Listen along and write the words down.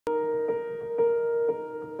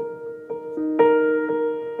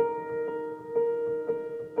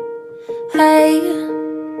Hey,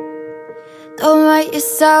 don't write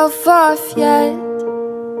yourself off yet.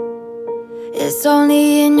 It's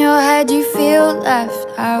only in your head you feel left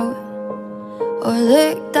out or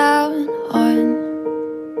looked down on.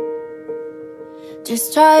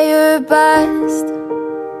 Just try your best,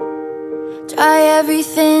 try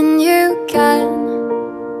everything you can,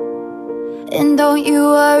 and don't you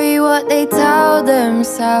worry what they tell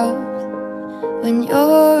themselves when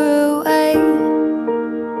you're away.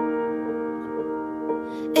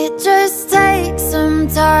 It just takes some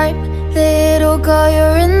time, little girl,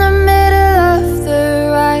 you're in the middle of the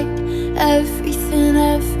ride. Everything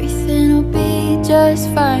will be just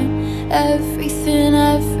fine. Everything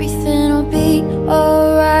will be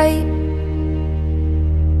alright.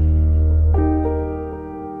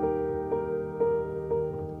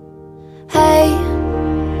 Hey,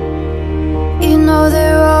 you know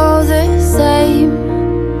they're all the same.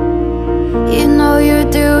 You know you're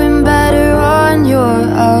doing better on your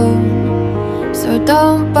own, so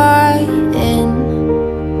don't buy in.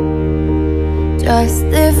 Just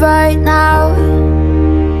live right now,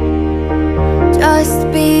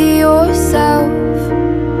 just be yourself.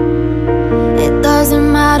 It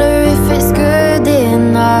doesn't matter if it's good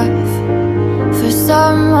enough for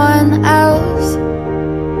someone else.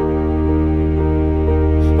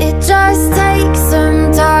 It just